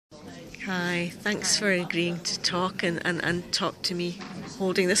Hi, thanks for agreeing to talk and talk to me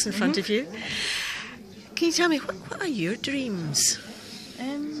holding this in front of you. Can you tell me, what are your dreams?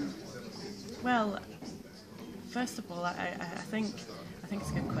 Well, first of all, I think it's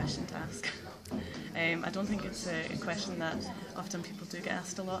a good question to ask. I don't think it's a question that often people do get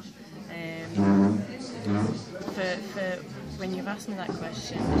asked a lot. For when you've asked me that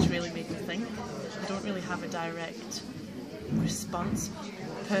question, it's really made me think. I don't really have a direct response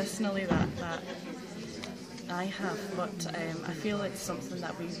personally that I have, but I feel it's something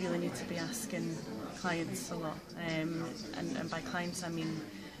that we really need to be asking clients a lot. And by clients I mean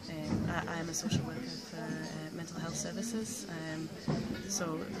I am a social worker for mental health services,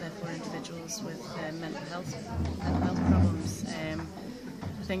 so therefore individuals with mental health problems. I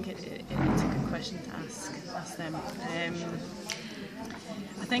think it's a good question to ask them.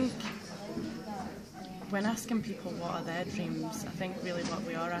 I think when asking people what are their dreams, I think really what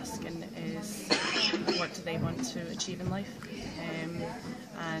we are asking is what do they want to achieve in life,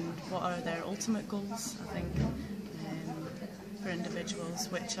 and what are their ultimate goals. I think for individuals,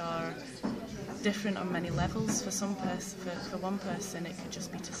 which are different on many levels. For one person it could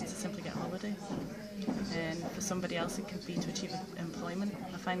just be to simply get a holiday, and for somebody else it could be to achieve employment.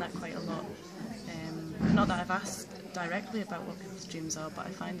 I find that quite a lot. Not that I've asked directly about what people's dreams are, but I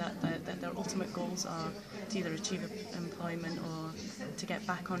find that their ultimate goals are to either achieve employment or to get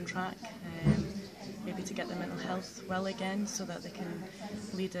back on track, maybe to get their mental health well again so that they can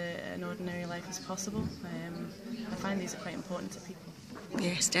lead an ordinary life as possible. I find these are quite important to people.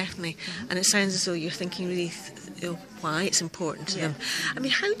 Yes, definitely. And it sounds as though you're thinking really why it's important to them. I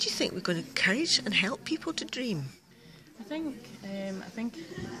mean, how do you think we're going to encourage and help people to dream? I think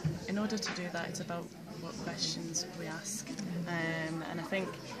in order to do that, it's about what questions we ask. And I think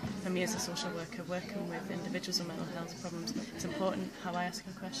for me as a social worker, working with individuals with mental health problems, it's important how I ask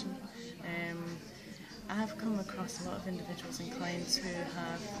a question. I have come across a lot of individuals and clients who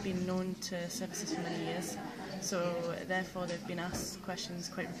have been known to services for many years, so therefore they've been asked questions,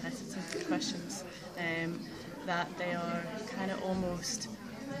 quite repetitive questions, that they are kind of almost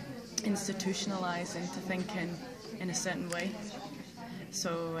institutionalised into thinking in a certain way.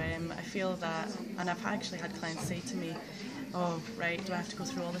 So I feel that, and I've actually had clients say to me, oh right, do I have to go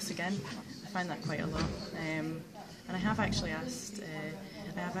through all this again? I find that quite a lot. And I have actually asked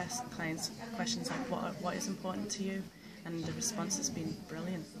clients questions like what is important to you, and the response has been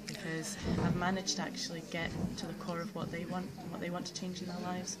brilliant, because I've managed to actually get to the core of what they want to change in their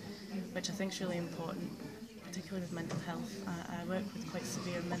lives, which I think is really important, particularly with mental health. I work with quite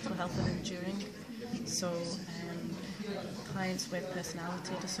severe mental health and enduring, so clients with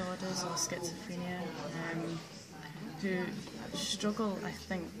personality disorders or schizophrenia who struggle, I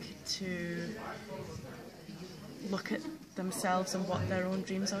think, to look at themselves and what their own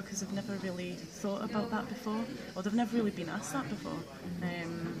dreams are, because they've never really thought about that before, or they've never really been asked that before.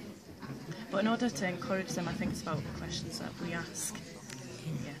 But in order to encourage them, I think it's about the questions that we ask.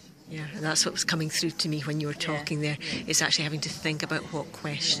 Yeah, and that's what was coming through to me when you were talking there. It's actually having to think about what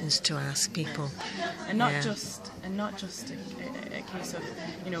questions to ask people, and not just a case of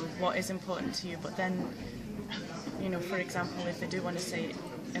what is important to you, but then for example, if they do want to say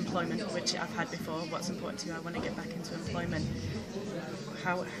employment, which I've had before, what's important to you? I want to get back into employment.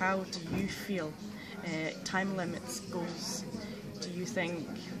 How do you feel? Time limits, goals. Do you think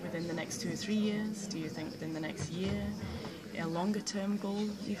within the next 2 or 3 years? Do you think within the next year? A longer term goal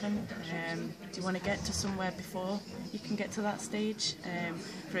even? Do you want to get to somewhere before you can get to that stage?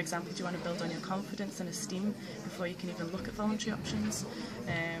 For example, do you want to build on your confidence and esteem before you can even look at voluntary options?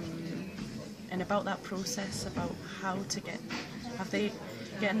 And about that process, about how to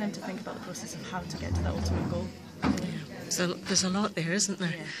getting them to think about the process of how to get to that ultimate goal. So there's a lot there, isn't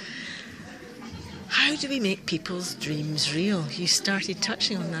there? Yeah. How do we make people's dreams real? You started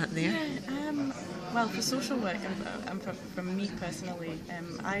touching on that there. Well, for social work, and from me personally,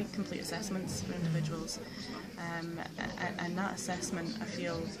 I complete assessments for individuals, and that assessment, I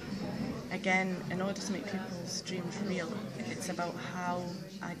feel, again, in order to make people's dreams real, it's about how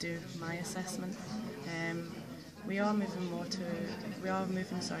I do my assessment. We are moving towards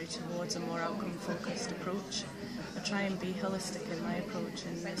a more outcome-focused approach. I try and be holistic in my approach,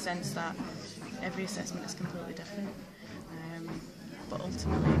 in the sense that every assessment is completely different. But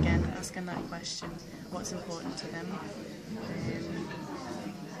ultimately, again, asking that question, what's important to them.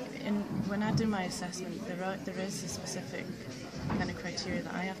 When I do my assessment, there is a specific kind of criteria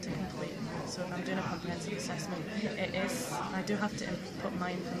that I have to complete. So if I'm doing a comprehensive assessment, I do have to input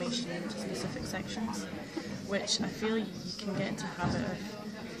my information into specific sections, which I feel you can get into a habit of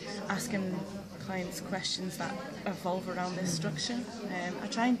asking clients questions that evolve around this structure. I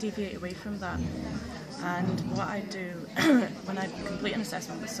try and deviate away from that. And what I do when I complete an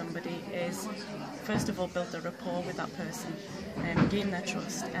assessment with somebody is, first of all, build a rapport with that person, gain their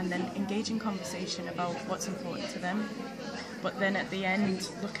trust, and then engage in conversation about what's important to them. But then at the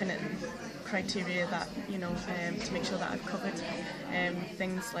end, looking at criteria that, to make sure that I've covered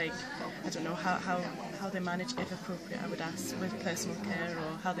things like, I don't know, how they manage, if appropriate, I would ask, with personal care,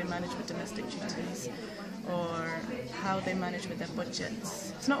 or how they manage with domestic duties, or how they manage with their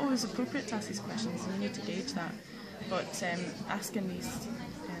budgets. It's not always appropriate to ask these questions, and you need to gauge that. But asking these,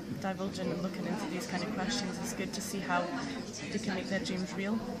 divulging and looking into these kind of questions is good to see how they can make their dreams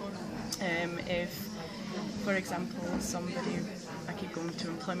real. If, for example, somebody, I keep going to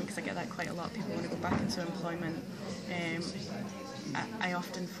employment because I get that quite a lot, people want to go back into employment. I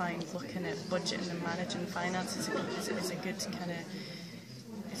often find looking at budgeting and managing finances is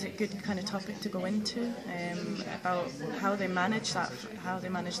a good kind of topic to go into, about how they manage that, how they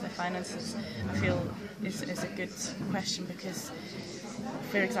manage their finances. I feel is a good question because,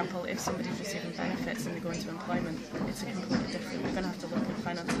 for example, if somebody's receiving benefits and they go into employment, it's a completely different. We're going to have to look at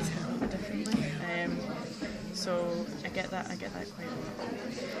finances completely differently. So I get that quite a lot.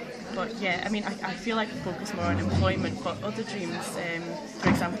 But yeah, I mean, I feel like I focus more on employment, but other dreams, for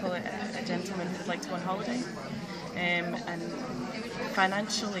example, a gentleman who would like to go on holiday, and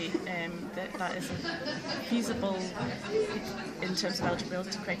financially that isn't feasible in terms of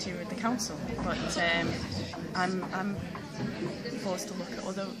eligibility criteria with the council. But I'm forced to look at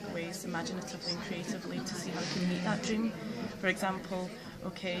other ways, imaginatively and creatively, to see how we can meet that dream. For example,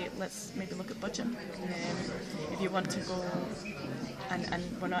 okay, let's maybe look at budget. If you want to go and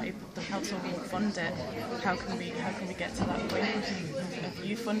we're not able, the council won't fund it, how can we get to that point of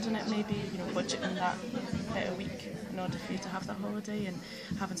you funding it, maybe, budgeting that bit a week in order for you to have that holiday, and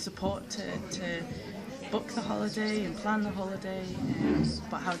having support to book the holiday and plan the holiday,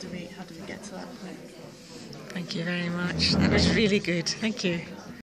 but how do we get to that point? Thank you very much. That was really good. Thank you.